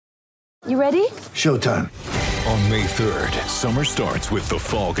You ready? Showtime. On May 3rd, summer starts with The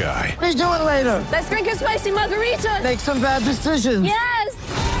Fall Guy. Let's do it later. Let's drink a spicy margarita. Make some bad decisions. Yes!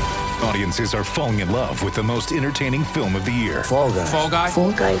 Audiences are falling in love with the most entertaining film of the year. Fall Guy. Fall Guy?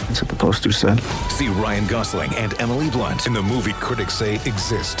 Fall Guy. That's what the poster said. See Ryan Gosling and Emily Blunt in the movie critics say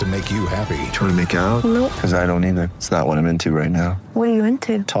exists to make you happy. Trying to make it out? Nope. Because I don't either. It's not what I'm into right now. What are you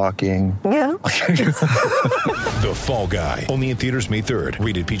into? Talking. Yeah. The Fall Guy. Only in theaters May 3rd.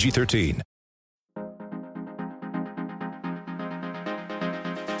 Rated PG-13.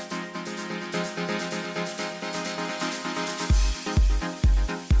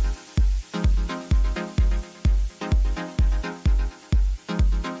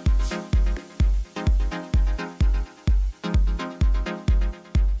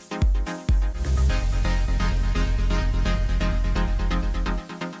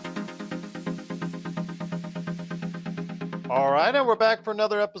 All right, and we're back for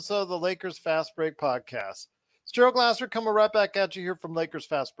another episode of the Lakers Fast Break podcast. It's Gerald Glasser coming right back at you here from Lakers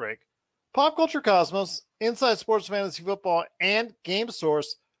Fast Break. Pop Culture Cosmos, Inside Sports Fantasy Football, and Game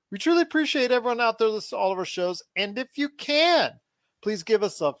Source. We truly appreciate everyone out there listening to all of our shows. And if you can, please give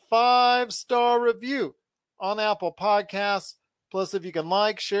us a 5-star review on Apple Podcasts. Plus, if you can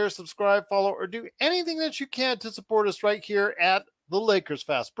like, share, subscribe, follow, or do anything that you can to support us right here at the Lakers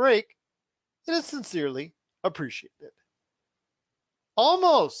Fast Break, it is sincerely appreciated.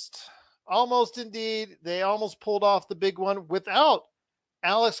 Almost indeed. They almost pulled off the big one without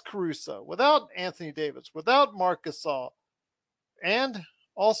Alex Caruso, without Anthony Davis, without Marc Gasol, and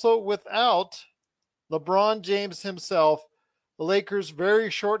also without LeBron James himself. The Lakers, very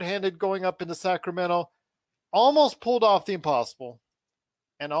shorthanded going up into Sacramento, almost pulled off the impossible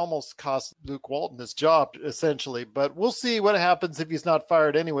and almost cost Luke Walton his job, essentially. But we'll see what happens if he's not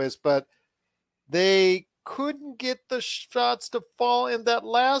fired anyways. But they couldn't get the shots to fall in that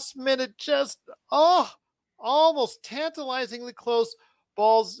last minute, just almost tantalizingly close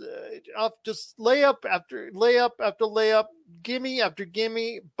balls, just layup after layup, gimme after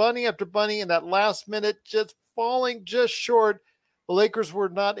gimme, bunny after bunny, in that last minute, just falling just short. The Lakers were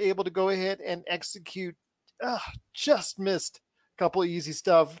not able to go ahead and execute, just missed a couple of easy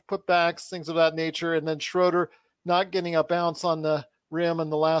stuff, putbacks, things of that nature, and then Schroeder not getting a bounce on the rim in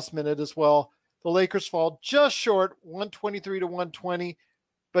the last minute as well. The Lakers fall just short, 123 to 120.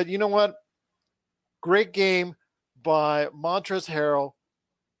 But you know what? Great game by Montrezl Harrell,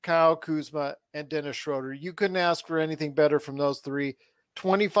 Kyle Kuzma, and Dennis Schroeder. You couldn't ask for anything better from those three.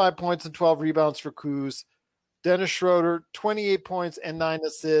 25 points and 12 rebounds for Kuz. Dennis Schroeder, 28 points and 9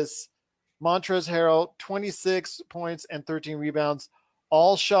 assists. Montrezl Harrell, 26 points and 13 rebounds.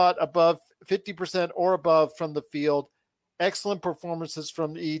 All shot above 50% or above from the field. Excellent performances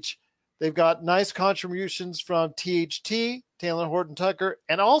from each. They've got nice contributions from THT, Taylor Horton-Tucker,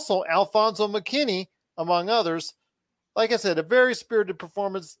 and also Alfonso McKinney, among others. Like I said, a very spirited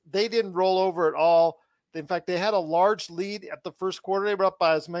performance. They didn't roll over at all. In fact, they had a large lead at the first quarter. They were up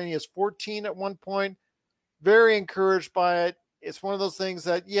by as many as 14 at one point. Very encouraged by it. It's one of those things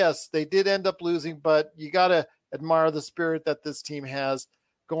that, yes, they did end up losing, but you got to admire the spirit that this team has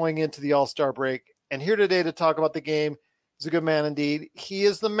going into the All-Star break. And here today to talk about the game, he's a good man indeed. He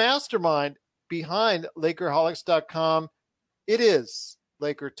is the mastermind behind Lakerholics.com. It is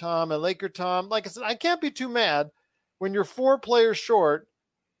Laker Tom. And Laker Tom, like I said, I can't be too mad. When you're 4 players short,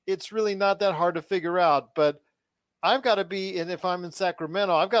 it's really not that hard to figure out. But I've got to be, and if I'm in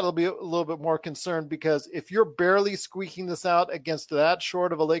Sacramento, I've got to be a little bit more concerned, because if you're barely squeaking this out against that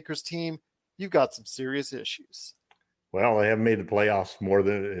short of a Lakers team, you've got some serious issues. Well, they haven't made the playoffs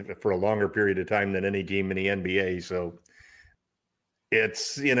for a longer period of time than any team in the NBA. So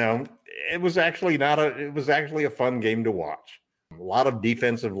it's, it was actually a fun game to watch. A lot of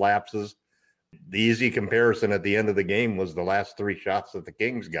defensive lapses. The easy comparison at the end of the game was the last 3 shots that the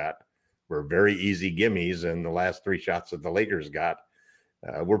Kings got were very easy gimmies, and the last 3 shots that the Lakers got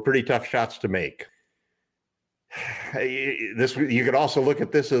were pretty tough shots to make. You could also look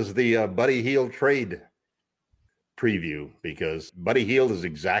at this as the Buddy Hield trade preview, because Buddy Hield is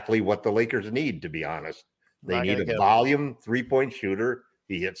exactly what the Lakers need, to be honest. They need a volume 3-point shooter.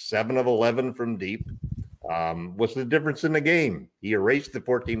 He hit 7 of 11 from deep. What's the difference in the game? He erased the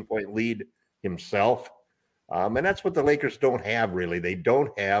 14-point lead himself. And that's what the Lakers don't have, really. They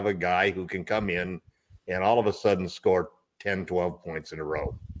don't have a guy who can come in and all of a sudden score 10, 12 points in a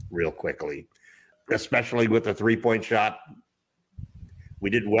row real quickly, especially with the 3-point shot. We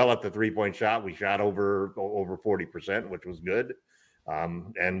did well at the 3-point shot. We shot over 40%, which was good.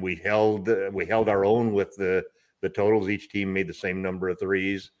 And we held our own with the totals. Each team made the same number of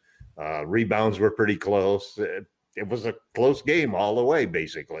threes. Rebounds were pretty close. It was a close game all the way,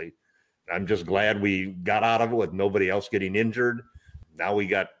 basically. I'm just glad we got out of it with nobody else getting injured. Now we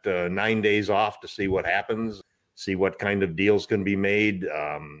got 9 days off to see what happens, see what kind of deals can be made.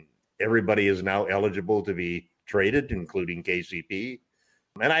 Everybody is now eligible to be traded, including KCP.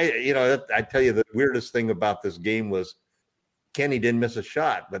 And I tell you, the weirdest thing about this game was Kenny didn't miss a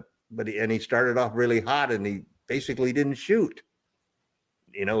shot, but he started off really hot and he basically didn't shoot.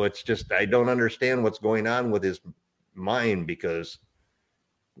 It's just, I don't understand what's going on with his mind, because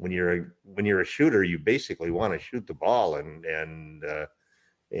when you're a shooter, you basically want to shoot the ball, and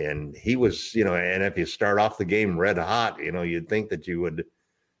he was, and if you start off the game red hot, you'd think that you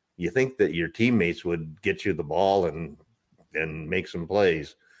think that your teammates would get you the ball and make some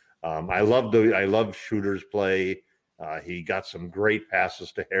plays. I love Shooter's play. He got some great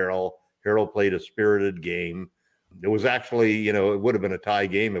passes to Harrell. Harrell played a spirited game. It was actually, it would have been a tie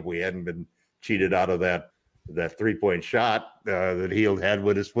game if we hadn't been cheated out of that 3-point shot that Hield had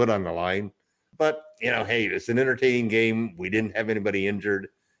with his foot on the line. But, hey, it's an entertaining game. We didn't have anybody injured.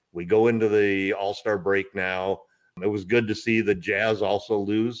 We go into the All-Star break now. It was good to see the Jazz also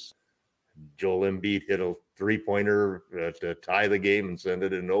lose. Joel Embiid hit a 3-pointer to tie the game and send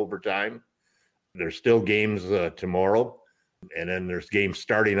it in overtime. There's still games tomorrow, and then there's games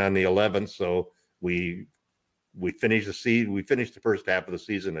starting on the 11th. So we finish the first half of the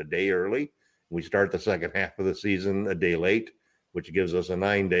season a day early. We start the second half of the season a day late, which gives us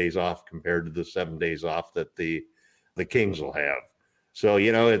 9 days off compared to the 7 days off that the Kings will have. So,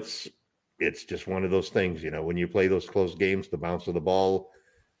 it's just one of those things, when you play those close games, the bounce of the ball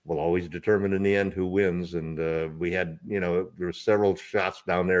will always determine in the end who wins. And we had, there were several shots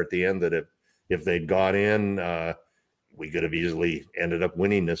down there at the end that if they'd gone in, we could have easily ended up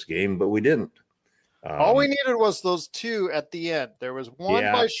winning this game, but we didn't. All we needed was those two at the end. There was one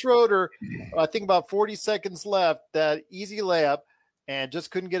by Schroeder, I think about 40 seconds left, that easy layup, and just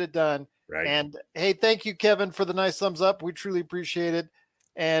couldn't get it done. Right. And hey, thank you, Kevin, for the nice thumbs up. We truly appreciate it.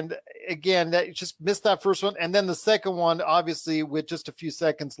 And again, that just missed that first one. And then the second one, obviously, with just a few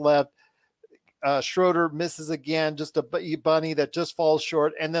seconds left, Schroeder misses again, just a bunny that just falls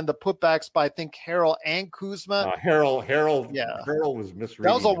short. And then the putbacks by, I think, Harrell and Kuzma. Harrell was misreading.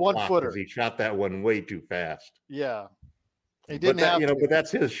 That was a 1-footer. He shot that one way too fast. Yeah. He didn't have to. But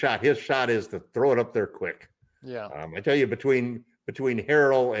that's his shot. His shot is to throw it up there quick. Yeah. I tell you, between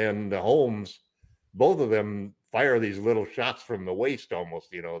Harrell and Holmes, both of them fire these little shots from the waist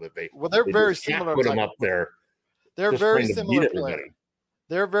almost, that they're very similar. Put them up there. They're very similar player.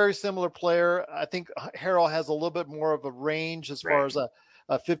 They're a very similar player. I think Harrell has a little bit more of a range as far as a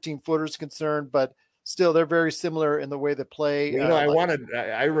 15-footer is concerned, but still they're very similar in the way they play.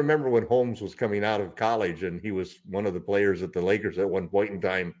 I remember when Holmes was coming out of college, and he was one of the players that the Lakers at one point in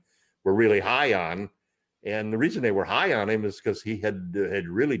time were really high on. And the reason they were high on him is because he had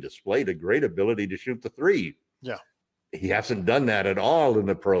really displayed a great ability to shoot the three. Yeah. He hasn't done that at all in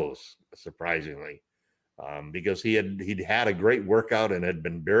the pros, surprisingly. Because he'd had a great workout and had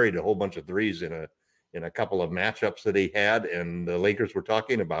been buried a whole bunch of threes in a couple of matchups that he had, and the Lakers were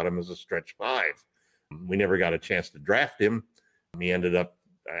talking about him as a stretch five. We never got a chance to draft him. He ended up,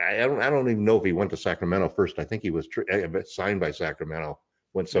 I don't even know if he went to Sacramento first. I think he was signed by Sacramento,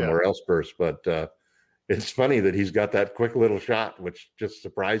 went somewhere else first. But it's funny that he's got that quick little shot, which just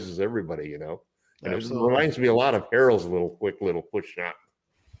surprises everybody, And it reminds me a lot of Harrell's quick little push shot.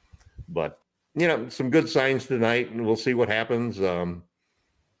 But some good signs tonight, and we'll see what happens. It'll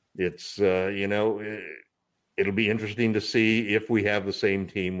be interesting to see if we have the same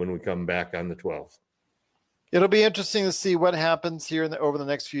team when we come back on the 12th. It'll be interesting to see what happens here over the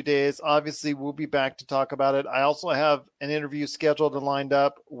next few days. Obviously, we'll be back to talk about it. I also have an interview scheduled and lined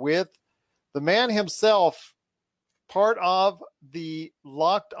up with the man himself, part of the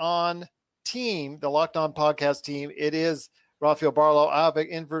Locked On team, the Locked On podcast team. It is Rafael Barlow. I have a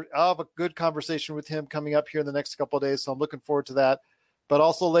good conversation with him coming up here in the next couple of days, so I'm looking forward to that. But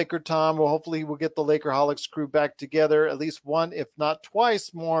also Laker Tom, hopefully we'll get the Lakerholics crew back together at least one, if not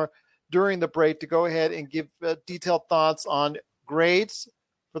twice more during the break, to go ahead and give detailed thoughts on grades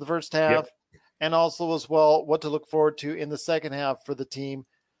for the first half, and also as well what to look forward to in the second half for the team.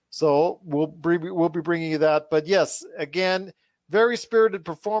 So we'll be bringing you that. But yes, again, very spirited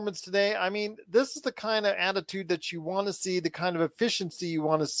performance today. I mean, this is the kind of attitude that you want to see, the kind of efficiency you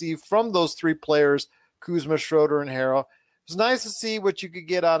want to see from those three players, Kuzma, Schroeder, and Harrell. It's nice to see what you could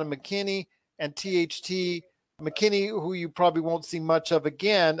get out of McKinney and THT. McKinney, who you probably won't see much of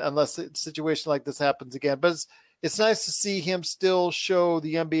again unless a situation like this happens again. But it's nice to see him still show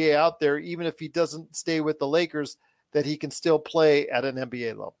the NBA out there, even if he doesn't stay with the Lakers, that he can still play at an NBA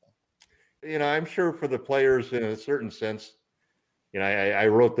level. I'm sure for the players in a certain sense, I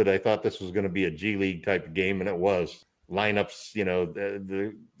wrote that I thought this was going to be a G League type of game, and it was. Lineups,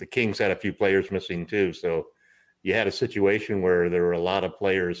 the Kings had a few players missing too, so you had a situation where there were a lot of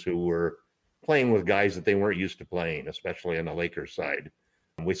players who were playing with guys that they weren't used to playing, especially on the Lakers side.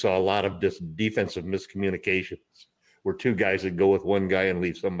 We saw a lot of defensive miscommunications where two guys would go with one guy and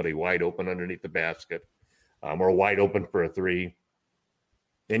leave somebody wide open underneath the basket, or wide open for a three.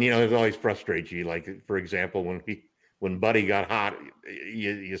 And, it always frustrates you. Like, for example, when Buddy got hot,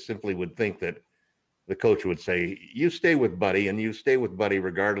 you simply would think that the coach would say, you stay with Buddy, and you stay with Buddy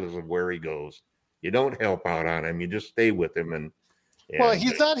regardless of where he goes. You don't help out on him. You just stay with him. And well,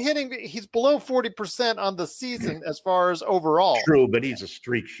 he's not hitting. He's below 40% on the season as far as overall. True, but he's a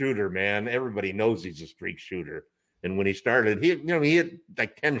streak shooter, man. Everybody knows he's a streak shooter. And when he started, he hit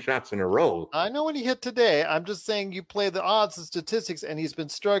like 10 shots in a row. I know when he hit today. I'm just saying you play the odds and statistics, and he's been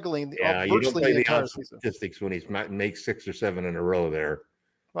struggling. Yeah, you don't play the odds and statistics when he's makes 6 or 7 in a row there.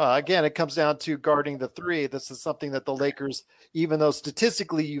 Well, again, it comes down to guarding the three. This is something that the Lakers, even though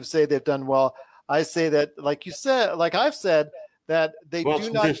statistically you say they've done well, I say that, like you said, like I've said, that they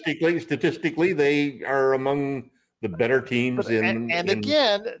do not. Statistically, they are among the better teams and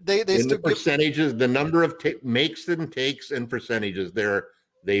again, they still the percentages, the number of makes and takes and percentages.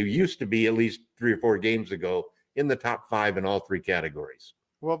 They used to be at least 3 or 4 games ago in the top 5 in all 3 categories.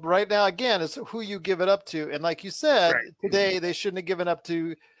 Well, right now, again, it's who you give it up to. And like you said, today they shouldn't have given up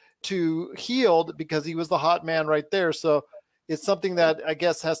to Hield because he was the hot man right there. So it's something that I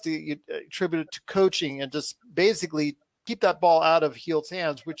guess has to attribute it to coaching and just basically keep that ball out of Hield's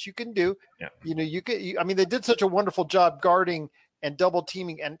hands, which you can do. Yeah. They did such a wonderful job guarding and double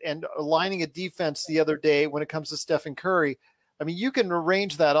teaming and aligning a defense the other day when it comes to Stephen Curry. I mean, you can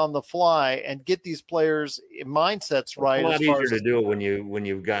arrange that on the fly and get these players' mindsets right. It's a lot easier to do it when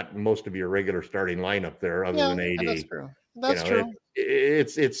you've got most of your regular starting lineup there, other than AD. That's true. That's true.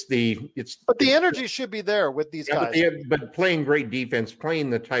 But the energy should be there with these guys. But playing great defense,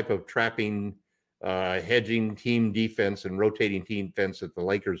 playing the type of trapping, hedging team defense and rotating team defense that the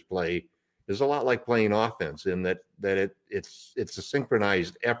Lakers play is a lot like playing offense in that it's a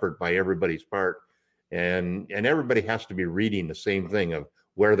synchronized effort by everybody's part. And everybody has to be reading the same thing of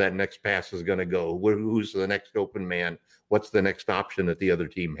where that next pass is going to go, who's the next open man, what's the next option that the other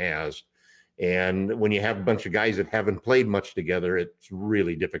team has. And when you have a bunch of guys that haven't played much together, it's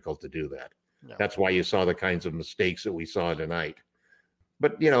really difficult to do that. No. That's why you saw the kinds of mistakes that we saw tonight.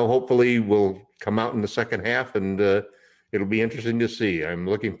 But, hopefully we'll come out in the second half and it'll be interesting to see. I'm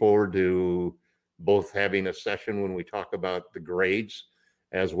looking forward to both having a session when we talk about the grades,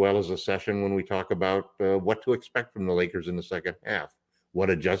 as well as a session when we talk about what to expect from the Lakers in the second half. What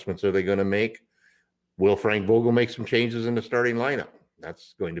adjustments are they going to make? Will Frank Vogel make some changes in the starting lineup?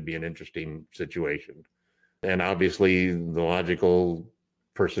 That's going to be an interesting situation. And obviously, the logical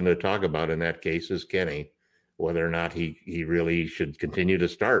person to talk about in that case is Kenny, whether or not he really should continue to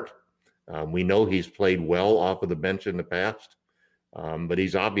start. We know he's played well off of the bench in the past, but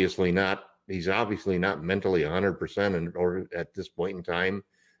he's obviously not mentally 100% or at this point in time.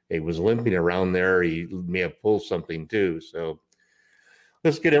 He was limping around there. He may have pulled something too. So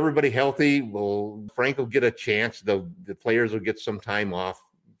let's get everybody healthy. Frank will get a chance. The players will get some time off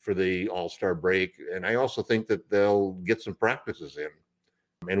for the All-Star break. And I also think that they'll get some practices in.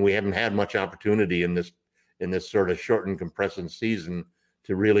 And we haven't had much opportunity in this sort of shortened, compressed season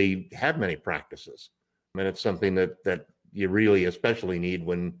to really have many practices. And it's something that you really especially need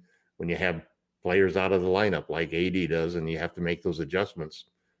when you have players out of the lineup like AD does, and you have to make those adjustments.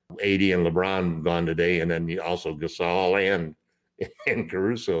 AD and LeBron gone today, and then you also Gasol and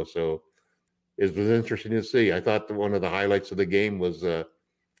Caruso. So it was interesting to see. I thought that one of the highlights of the game was a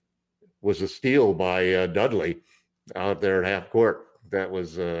steal by Dudley out there at half court. That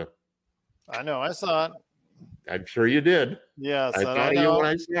was I know, I saw it. I'm sure you did. Yes, I thought you when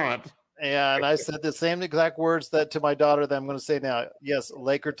I saw it. Yeah, and I said the same exact words to my daughter that I'm going to say now. Yes,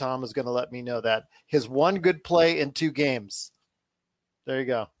 Laker Tom is going to let me know that. His one good play in 2 games. There you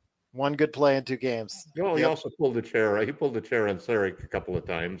go. One good play in 2 games. Well, he also pulled a chair. He pulled the chair on Sarek a couple of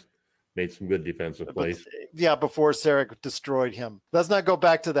times. Made some good defensive plays. Before Sarek destroyed him. Let's not go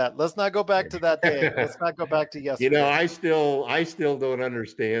back to that. Let's not go back to that day. Let's not go back to yesterday. I still don't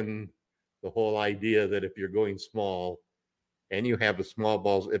understand the whole idea that if you're going small and you have a small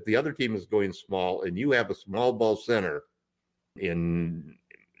ball, if the other team is going small and you have a small ball center in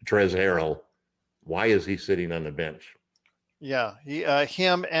Trez Harrell, why is he sitting on the bench? Yeah,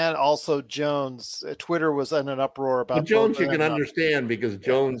 him and also Jones. Twitter was in an uproar about But Jones. both You of can them. understand because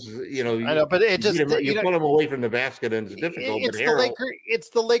Jones, I know, but it just you pull him away from the basket and it's difficult. It's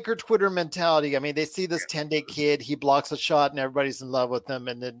the Laker Twitter mentality. I mean, they see this 10-day kid, he blocks a shot, and everybody's in love with him,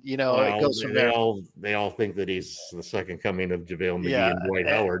 and then it goes from there. They all think that he's the second coming of JaVale McGee and Dwight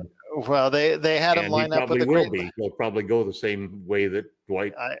Howard. Well, they had him line up with He'll probably go the same way that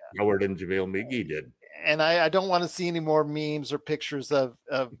Dwight Howard and JaVale McGee did. And I don't want to see any more memes or pictures of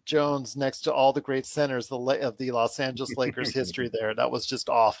Jones next to all the great centers of the Los Angeles Lakers history there. That was just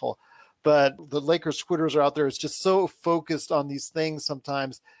awful. But the Lakers Twitters are out there. It's just so focused on these things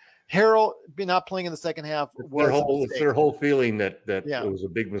sometimes. Harrell not playing in the second half. It's their whole feeling that it was a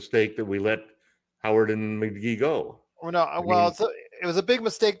big mistake that we let Howard and McGee go. It was a big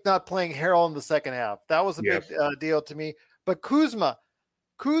mistake not playing Harrell in the second half. That was a big deal to me. But Kuzma,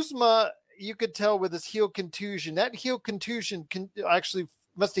 you could tell with his heel contusion. That heel contusion actually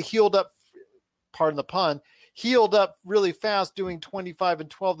must have healed up, pardon the pun, healed up really fast doing 25 and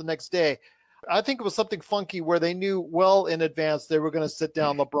 12 the next day. I think it was something funky where they knew well in advance they were going to sit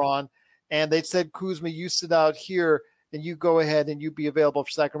down LeBron, and they said, Kuzma, you sit out here and you go ahead and you be available for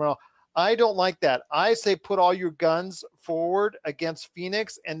Sacramento. I don't like that. I say put all your guns forward against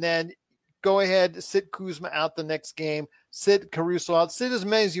Phoenix and then go ahead, sit Kuzma out the next game, sit Caruso out, sit as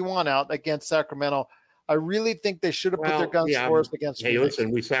many as you want out against Sacramento. I really think they should have put their guns forward against Phoenix. Listen,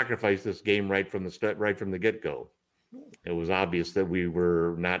 we sacrificed this game right from the get-go. It was obvious that we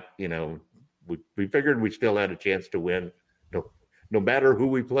were not, we figured we still had a chance to win, no matter who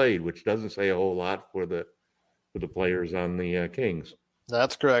we played, which doesn't say a whole lot for the players on the Kings.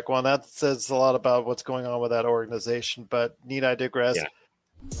 That's correct. Well, that says a lot about what's going on with that organization, but need I digress? Yeah.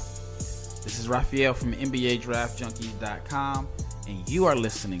 This is Raphael from NBADraftJunkies.com, and you are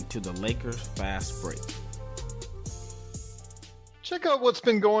listening to the Lakers Fast Break. Check out what's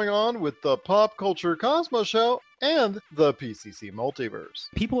been going on with the Pop Culture Cosmos Show and the PCC Multiverse.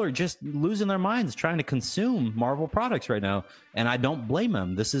 People are just losing their minds trying to consume Marvel products right now, and I don't blame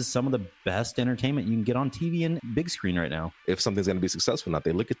them. This is some of the best entertainment you can get on TV and big screen right now. If something's going to be successful, not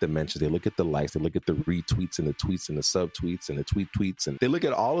they look at the mentions, they look at the likes, they look at the retweets and the tweets and the subtweets and the tweets, and they look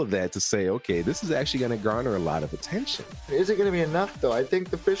at all of that to say, okay, this is actually going to garner a lot of attention. Is it going to be enough, though? I think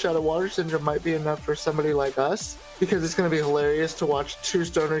the fish out of water syndrome might be enough for somebody like us, because it's going to be hilarious to watch two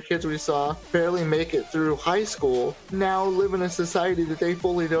stoner kids we saw barely make it through high school now live in a society that they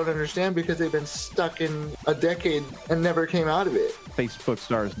fully don't understand because they've been stuck in a decade and never came out of it. Facebook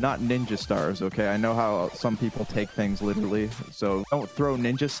stars, not ninja stars, okay? I know how some people take things literally, so don't throw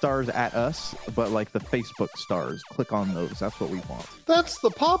ninja stars at us, but like the Facebook stars. Click on those. That's what we want. That's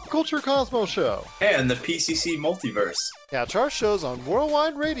the Pop Culture Cosmos Show. And the PCC Multiverse. Catch our shows on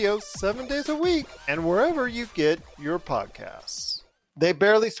Worldwide Radio 7 days a week and wherever you get your podcasts. They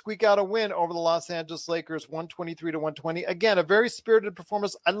barely squeak out a win over the Los Angeles Lakers, 123-120. Again, a very spirited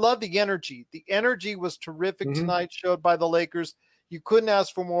performance. I love the energy. The energy was terrific tonight, showed by the Lakers. You couldn't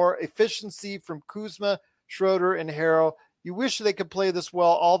ask for more efficiency from Kuzma, Schroeder, and Harrell. You wish they could play this well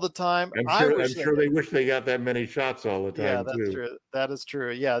all the time. I'm sure they wish they got that many shots all the time. Yeah, that's true. That is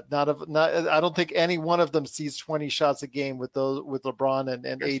true. Yeah, I don't think any one of them sees 20 shots a game with LeBron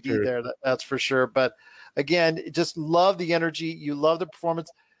and AD true. There. That's for sure. But again, just love the energy. You love the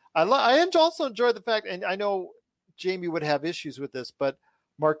performance. I also enjoy the fact, and I know Jamie would have issues with this, but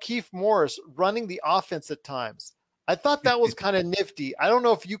Markieff Morris running the offense at times. I thought that was kind of nifty. I don't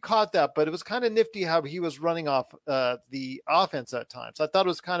know if you caught that, but it was kind of nifty how he was running off the offense at times. I thought it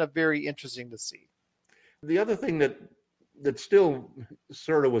was kind of very interesting to see. The other thing that still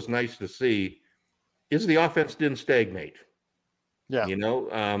sort of was nice to see is the offense didn't stagnate. Yeah.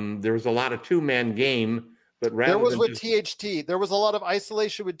 There was a lot of two-man game, but rather there was with THT. There was a lot of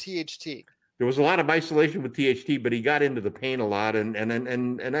isolation with THT. There was a lot of isolation with THT, but he got into the paint a lot, and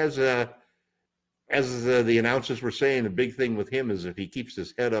as the announcers were saying, the big thing with him is if he keeps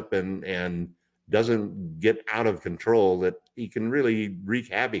his head up and doesn't get out of control, that he can really wreak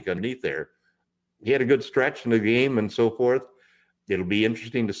havoc underneath there. He had a good stretch in the game and so forth. It'll be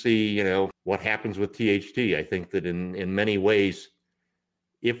interesting to see, what happens with THT. I think that in many ways,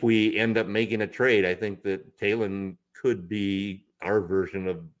 if we end up making a trade, I think that Talon could be our version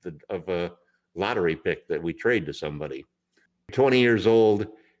of a lottery pick that we trade to somebody. 20 years old.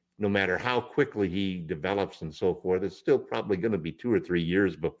 No matter how quickly he develops and so forth, it's still probably going to be 2 or 3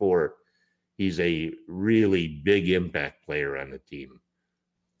 years before he's a really big impact player on the team.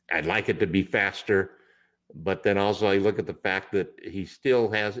 I'd like it to be faster, but then also I look at the fact that he still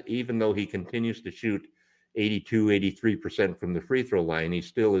has, even though he continues to shoot 82, 83% from the free throw line, he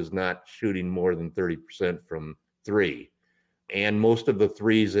still is not shooting more than 30% from three. And most of the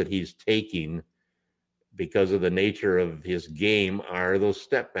threes that he's taking, because of the nature of his game, are those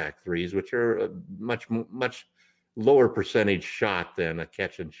step back threes, which are a much lower percentage shot than a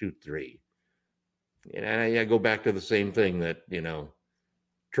catch and shoot three. And I go back to the same thing that,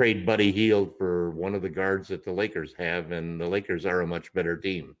 trade Buddy Hield for one of the guards that the Lakers have, and the Lakers are a much better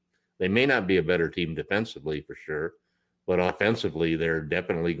team. They may not be a better team defensively for sure, but offensively, they're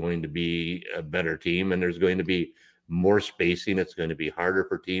definitely going to be a better team, and there's going to be more spacing. It's going to be harder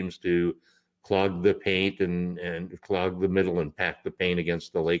for teams to clog the paint and clog the middle and pack the paint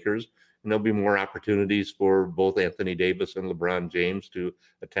against the Lakers. And there'll be more opportunities for both Anthony Davis and LeBron James to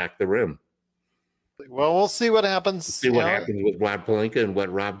attack the rim. Well, we'll see what happens. See what happens with Rob Pelinka and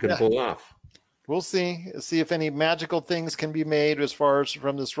what Rob can pull off. We'll see if any magical things can be made as far as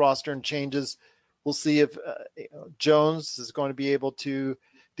from this roster and changes. We'll see if Jones is going to be able to,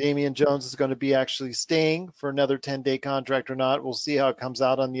 Damian Jones is going to be actually staying for another 10-day contract or not. We'll see how it comes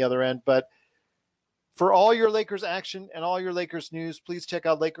out on the other end. But for all your Lakers action and all your Lakers news, please check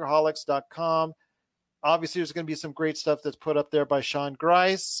out Lakerholics.com. Obviously, there's going to be some great stuff that's put up there by Sean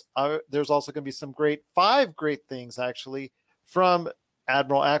Grice. There's also going to be five great things, actually, from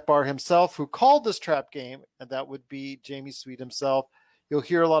Admiral Akbar himself, who called this trap game, and that would be Jamie Sweet himself. You'll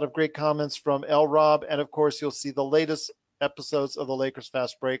hear a lot of great comments from L. Rob, and, of course, you'll see the latest episodes of the Lakers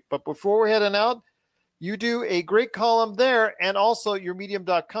Fast Break. But before we're heading out, you do a great column there and also your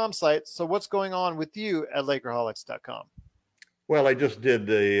Medium.com site. So what's going on with you at Lakerholics.com? Well, I just did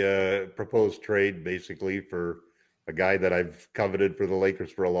a proposed trade basically for a guy that I've coveted for the Lakers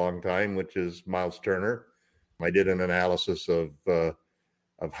for a long time, which is Miles Turner. I did an analysis of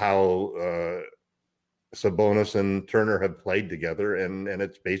how Sabonis and Turner have played together, and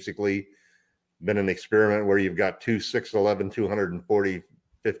it's basically been an experiment where you've got two 6'11", 240,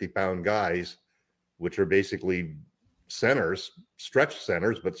 50-pound guys, which are basically centers, stretch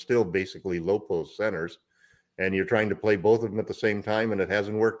centers, but still basically low-post centers. And you're trying to play both of them at the same time, and it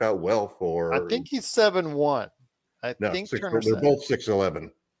hasn't worked out well for... I think he's 7'1". They're both 6'11".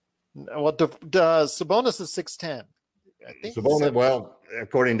 Well, Sabonis is 6'10". I think Sabonis, well,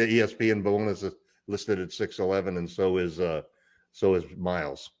 according to ESPN, Sabonis is listed at 6'11", and so is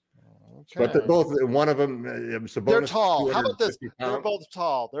Miles. Okay. But they're both, one of them, Sabonis, they're tall. How about this? They're both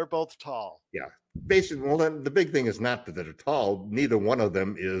tall. They're both tall. Yeah. Basically, well, then the big thing is not that they're tall. Neither one of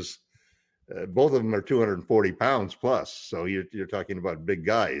them is... both of them are 240 pounds plus. So you're talking about big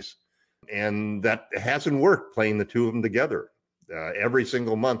guys. And that hasn't worked playing the two of them together. Every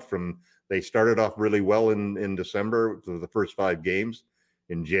single month they started off really well in December for the first 5 games.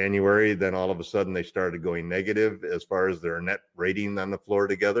 In January, then all of a sudden they started going negative as far as their net rating on the floor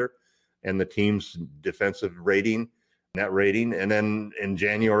together and the team's defensive rating, net rating. And then in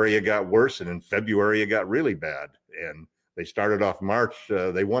January it got worse, and in February it got really bad. And they started off March,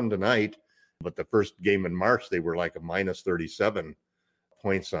 they won tonight. But the first game in March, they were like a minus 37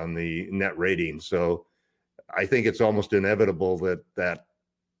 points on the net rating. So I think it's almost inevitable that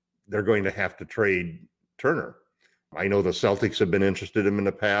they're going to have to trade Turner. I know the Celtics have been interested in him in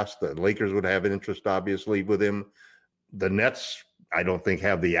the past. The Lakers would have an interest, obviously, with him. The Nets, I don't think,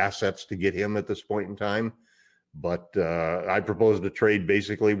 have the assets to get him at this point in time. But I proposed a trade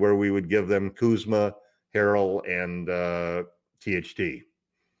basically where we would give them Kuzma, Harrell, and THT.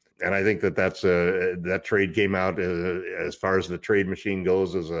 And I think that trade came out as far as the trade machine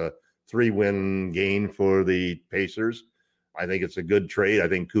goes as a 3-win gain for the Pacers. I think it's a good trade. I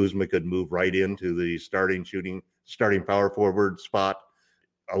think Kuzma could move right into the starting power forward spot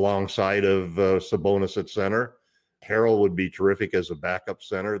alongside of Sabonis at center. Harrell would be terrific as a backup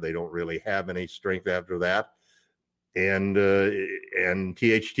center. They don't really have any strength after that. And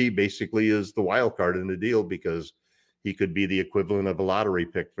THT basically is the wild card in the deal because he could be the equivalent of a lottery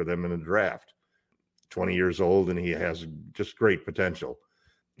pick for them in the draft. 20 years old, and he has just great potential.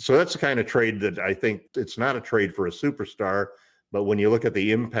 So that's the kind of trade that I think it's not a trade for a superstar, but when you look at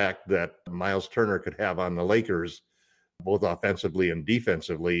the impact that Miles Turner could have on the Lakers, both offensively and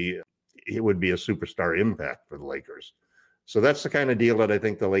defensively, it would be a superstar impact for the Lakers. So that's the kind of deal that I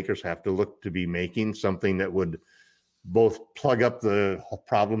think the Lakers have to look to be making, something that would both plug up the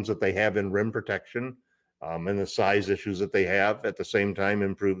problems that they have in rim protection, and the size issues that they have, at the same time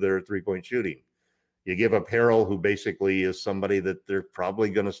improve their three-point shooting. You give up Harrell, who basically is somebody that they're probably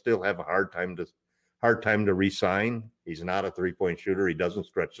going to still have a hard time to re-sign. He's not a three-point shooter. He doesn't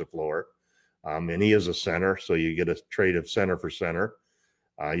stretch the floor. And he is a center, so you get a trade of center for center.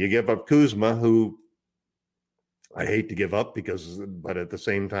 You give up Kuzma, who I hate to give up but at the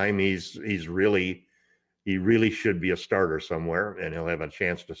same time, he really should be a starter somewhere, and he'll have a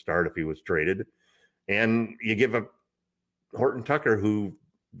chance to start if he was traded. And you give up Horton Tucker, who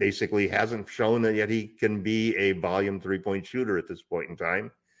basically hasn't shown that yet he can be a volume 3-point shooter at this point in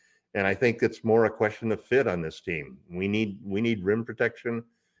time. And I think it's more a question of fit on this team. We need rim protection,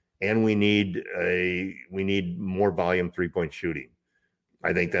 and we need more volume 3-point shooting.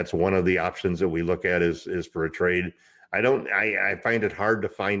 I think that's one of the options that we look at is for a trade. I find it hard to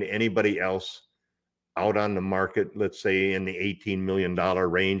find anybody else out on the market, let's say in the $18 million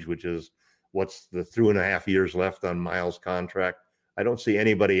range, which is what's the 2.5 years left on Miles' contract. I don't see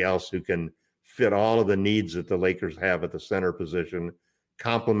anybody else who can fit all of the needs that the Lakers have at the center position,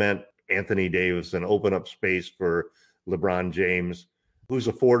 complement Anthony Davis, and open up space for LeBron James, who's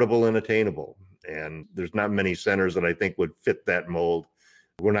affordable and attainable. And there's not many centers that I think would fit that mold.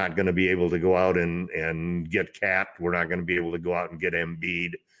 We're not going to be able to go out and get Cat. We're not going to be able to go out and get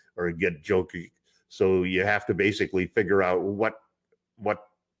Embiid or get Jokic. So you have to basically figure out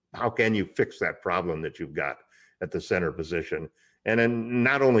how can you fix that problem that you've got at the center position, and then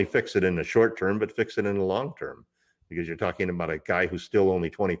not only fix it in the short term, but fix it in the long term, because you're talking about a guy who's still only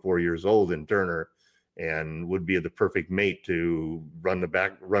 24 years old in Turner and would be the perfect mate to run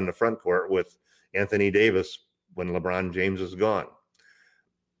the front court with Anthony Davis when LeBron James is gone.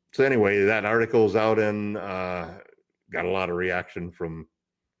 So anyway, that article's out and got a lot of reaction from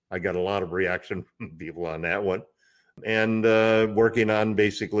people on that one, and working on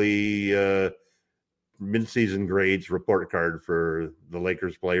basically mid-season grades report card for the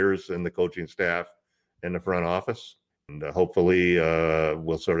Lakers players and the coaching staff and the front office. And hopefully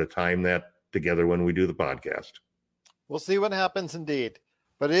we'll sort of time that together when we do the podcast. We'll see what happens indeed.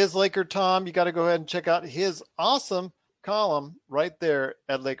 But it is Laker Tom. You got to go ahead and check out his awesome column right there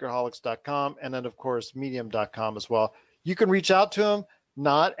at Lakerholics.com, and then, of course, Medium.com as well. You can reach out to him,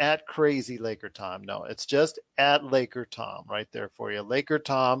 not at Crazy Laker Tom. No, it's just at Laker Tom right there for you. Laker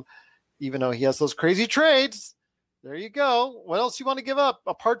Tom, even though he has those crazy trades. There you go. What else you want to give up?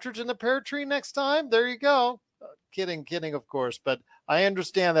 A partridge in a pear tree next time? There you go. Kidding, of course. But I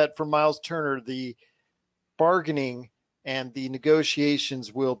understand that for Miles Turner, the bargaining and the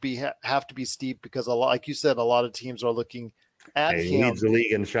negotiations will have to be steep because, like you said, a lot of teams are looking at him. He leads the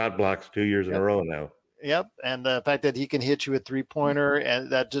league in shot blocks 2 years in a row now. Yep, and the fact that he can hit you a three-pointer,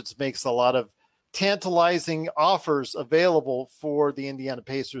 and that just makes a lot of tantalizing offers available for the Indiana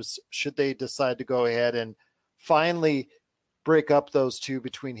Pacers should they decide to go ahead and finally break up those two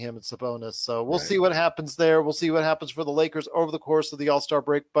between him and Sabonis. So we'll see what happens there. We'll see what happens for the Lakers over the course of the All-Star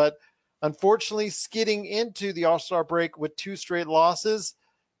break. But unfortunately, skidding into the All-Star break with 2 straight losses,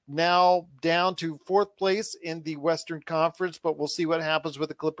 now down to 4th place in the Western Conference. But we'll see what happens with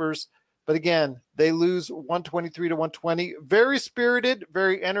the Clippers. But again, they lose 123-120. Very spirited,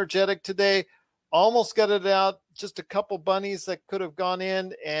 very energetic today. Almost got it out. Just a couple bunnies that could have gone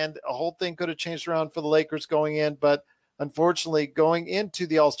in, and a whole thing could have changed around for the Lakers going in. But unfortunately, going into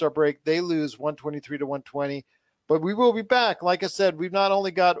the All-Star break, they lose 123-120. But we will be back. Like I said, we've not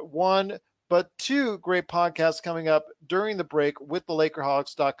only got 1, but 2 great podcasts coming up during the break with the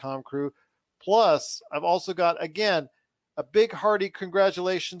Lakerholics.com crew. Plus, I've also got, again, a big hearty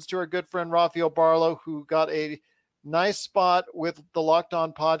congratulations to our good friend Rafael Barlow, who got a nice spot with the Locked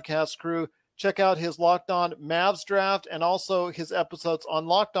On podcast crew. Check out his Locked On Mavs draft and also his episodes on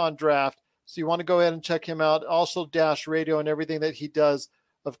Locked On Draft. So you want to go ahead and check him out. Also Dash Radio and everything that he does,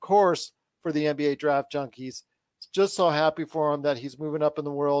 of course, for the NBA Draft Junkies. Just so happy for him that he's moving up in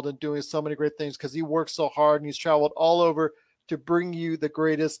the world and doing so many great things because he works so hard and he's traveled all over to bring you the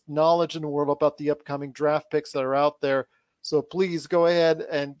greatest knowledge in the world about the upcoming draft picks that are out there. So please go ahead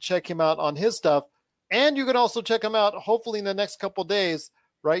and check him out on his stuff. And you can also check him out, hopefully in the next couple days,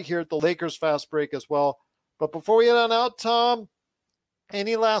 right here at the Lakers Fast Break as well. But before we head on out, Tom,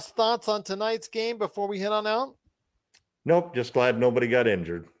 any last thoughts on tonight's game before we head on out? Nope, just glad nobody got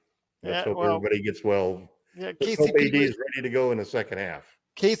injured. Let's hope everybody gets well. Yeah, KCP is ready to go in the second half.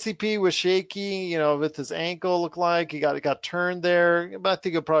 KCP was shaky, with his ankle, looked like he got turned there, but I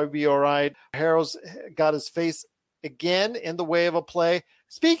think he'll probably be all right. Harrell's got his face again in the way of a play.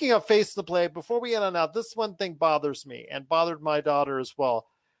 Speaking of face the play, before we get on out, this one thing bothers me and bothered my daughter as well.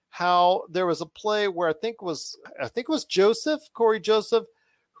 How there was a play where I think it was Corey Joseph,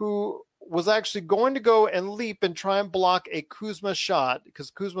 who was actually going to go and leap and try and block a Kuzma shot because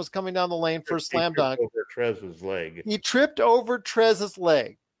Kuzma's coming down the lane for a slam dunk. Over Trez's leg. He tripped over Trez's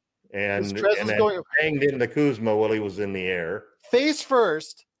leg. And banged into Kuzma while he was in the air. Face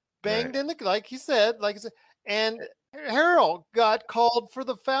first, banged in the, like he said, and Harrell got called for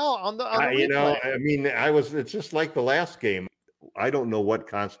the foul on the replay. It's just like the last game. I don't know what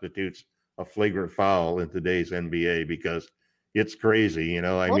constitutes a flagrant foul in today's NBA because it's crazy.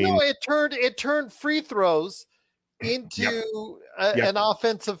 No, it turned free throws into an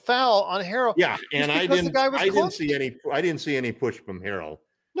offensive foul on Harrell. Yeah, and I didn't see any push from Harrell.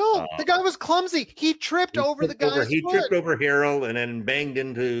 No, the guy was clumsy. He tripped over the guy's foot. He tripped over Harrell and then banged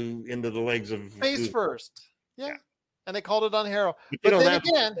into the legs of face first. Yeah. And they called it on Harrell. But then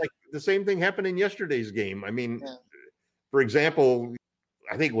again, like the same thing happened in yesterday's game. I mean, for example,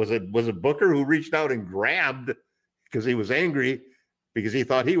 I think was it Booker who reached out and grabbed because he was angry because he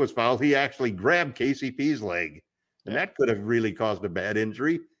thought he was fouled. He actually grabbed KCP's leg, and that could have really caused a bad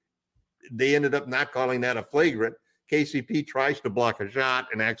injury. They ended up not calling that a flagrant. KCP tries to block a shot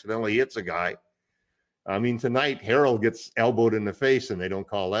and accidentally hits a guy. I mean, tonight Harrell gets elbowed in the face, and they don't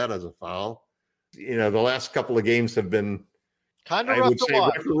call that as a foul. You know, the last couple of games have been kind of rough to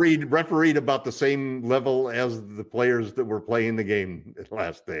watch. Refereed about the same level as the players that were playing the game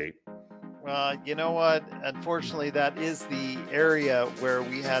last day. You know what? Unfortunately, that is the area where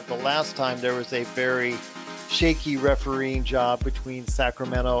we had the last time there was a very shaky refereeing job between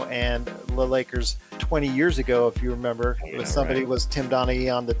Sacramento and the Lakers 20 years ago, if you remember. Was Tim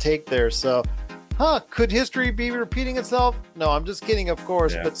Donaghy on the take there. So, could history be repeating itself? No, I'm just kidding, of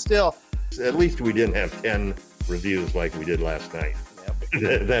course, but still. At least we didn't have 10 reviews like we did last night.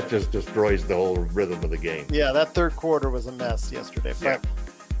 Yep. That just destroys the whole rhythm of the game. Yeah, that third quarter was a mess yesterday. But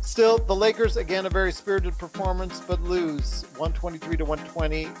still, the Lakers, again, a very spirited performance, but lose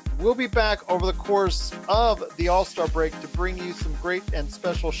 123-120. We'll be back over the course of the All-Star break to bring you some great and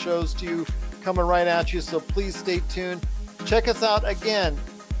special shows to you coming right at you, so please stay tuned. Check us out again.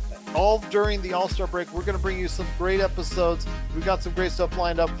 All during the All-Star break, we're going to bring you some great episodes. We've got some great stuff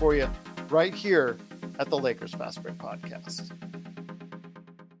lined up for you right here at the Lakers Fast Break Podcast.